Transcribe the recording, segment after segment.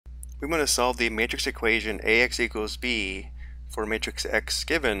We want to solve the matrix equation Ax equals b for matrix X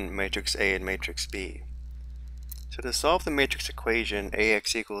given matrix A and matrix B. So to solve the matrix equation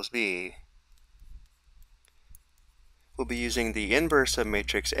Ax equals b, we'll be using the inverse of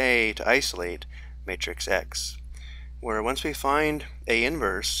matrix A to isolate matrix X, where once we find A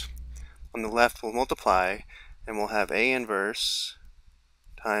inverse, on the left we'll multiply and we'll have A inverse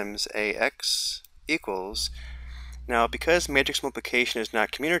times Ax equals. Now, because matrix multiplication is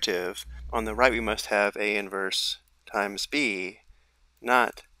not commutative, on the right we must have A inverse times B,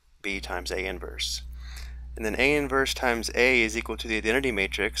 not B times A inverse. And then A inverse times A is equal to the identity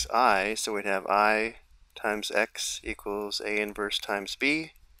matrix I, so we'd have I times X equals A inverse times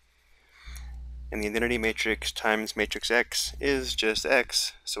B. And the identity matrix times matrix X is just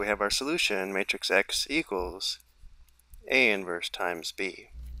X, so we have our solution, matrix X equals A inverse times B.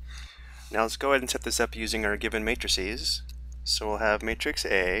 Now let's go ahead and set this up using our given matrices. So we'll have matrix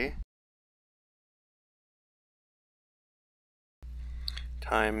A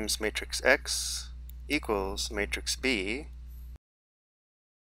times matrix X equals matrix B.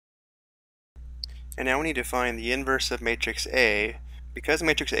 And now we need to find the inverse of matrix A. Because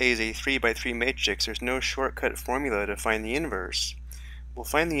matrix A is a 3 by 3 matrix, there's no shortcut formula to find the inverse. We'll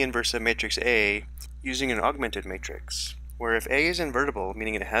find the inverse of matrix A using an augmented matrix, where if A is invertible,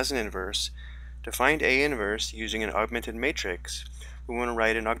 meaning it has an inverse, to find A inverse using an augmented matrix, we want to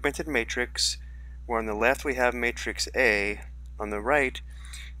write an augmented matrix where on the left we have matrix A, on the right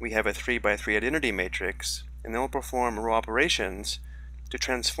we have a 3 by 3 identity matrix, and then we'll perform row operations to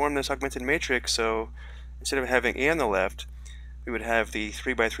transform this augmented matrix, so instead of having A on the left, we would have the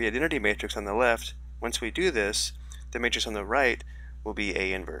 3 by 3 identity matrix on the left. Once we do this, the matrix on the right will be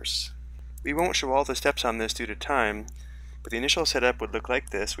A inverse. We won't show all the steps on this due to time, but the initial setup would look like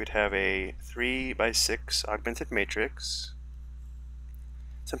this. We'd have a 3 by 6 augmented matrix.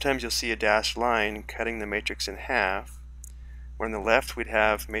 Sometimes you'll see a dashed line cutting the matrix in half, where on the left we'd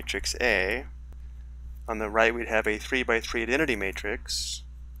have matrix A. On the right we'd have a 3 by 3 identity matrix.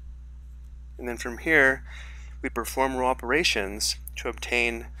 And then from here, we perform row operations to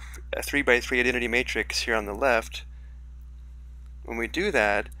obtain a 3 by 3 identity matrix here on the left. When we do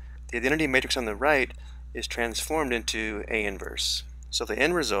that, the identity matrix on the right is transformed into A inverse. So the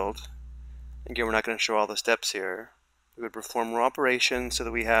end result, again we're not going to show all the steps here, we would perform row operations so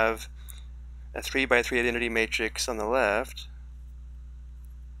that we have a 3 by 3 identity matrix on the left.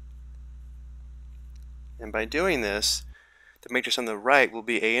 And by doing this, the matrix on the right will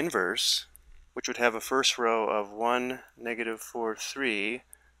be A inverse, which would have a first row of 1, negative 4, 3,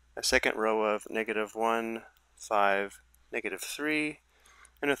 a second row of negative 1, 5, negative 3,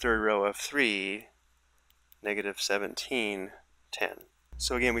 and a third row of 3, negative 17, 10.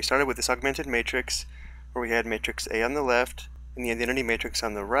 So again, we started with this augmented matrix where we had matrix A on the left and the identity matrix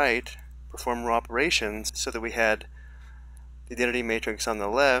on the right, perform row operations so that we had the identity matrix on the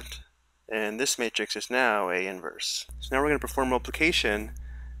left, and this matrix is now A inverse. So now we're going to perform multiplication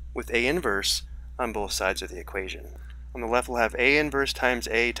with A inverse on both sides of the equation. On the left we'll have A inverse times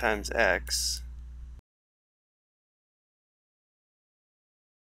A times X.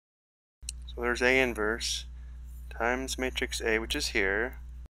 So there's A inverse times matrix A, which is here,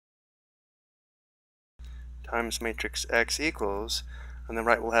 times matrix X equals, on the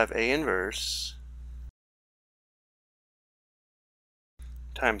right we'll have A inverse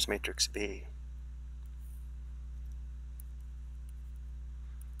times matrix B.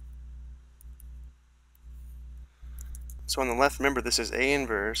 So on the left, remember this is A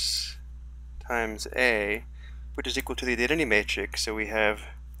inverse times A, which is equal to the identity matrix, so we have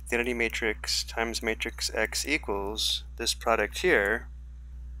identity matrix times matrix X equals this product here,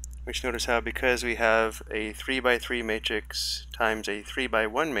 which notice how because we have a 3 by 3 matrix times a 3 by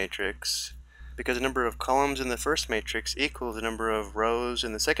 1 matrix, because the number of columns in the first matrix equals the number of rows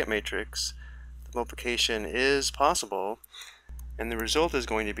in the second matrix, the multiplication is possible, and the result is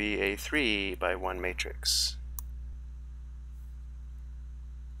going to be a 3 by 1 matrix.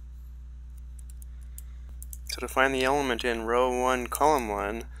 So to find the element in row 1, column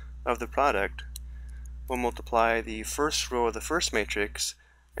 1 of the product, we'll multiply the first row of the first matrix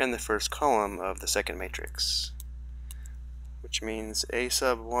and the first column of the second matrix, which means A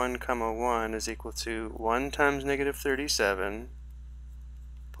sub 1 comma 1 is equal to 1 times negative 37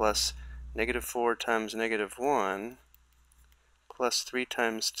 plus negative 4 times negative 1 plus 3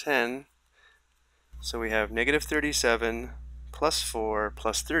 times 10. So we have negative 37 plus 4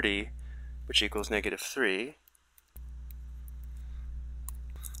 plus 30, which equals negative 3.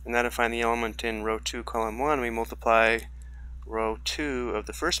 And now to find the element in row 2, column 1, we multiply row 2 of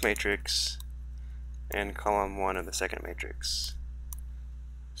the first matrix and column 1 of the second matrix.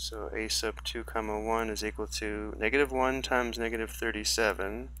 So a sub 2 comma 1 is equal to negative 1 times negative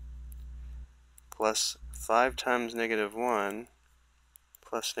 37 plus 5 times negative 1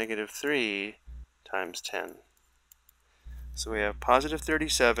 plus negative 3 times 10. So we have positive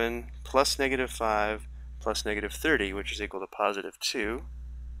 37 plus negative 5 plus negative 30, which is equal to positive 2.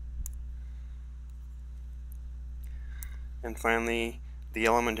 And finally, the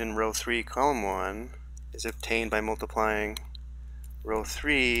element in row 3, column 1 is obtained by multiplying row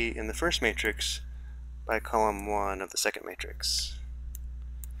 3 in the first matrix by column 1 of the second matrix.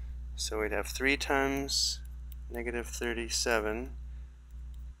 So we'd have 3 times negative 37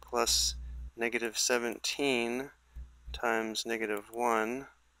 plus negative 17 times negative 1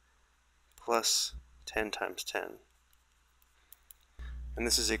 plus 10 times 10. And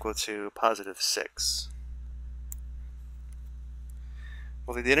this is equal to positive 6.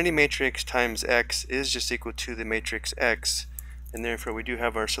 Well, the identity matrix times X is just equal to the matrix X, and therefore we do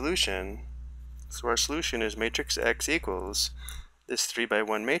have our solution. So our solution is matrix X equals this 3 by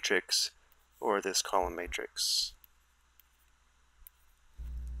 1 matrix, or this column matrix.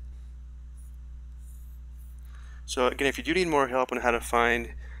 So again, if you do need more help on how to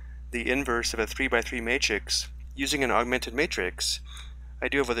find the inverse of a 3 by 3 matrix using an augmented matrix, I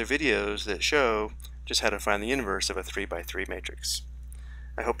do have other videos that show just how to find the inverse of a 3 by 3 matrix.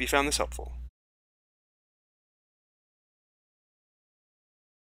 I hope you found this helpful.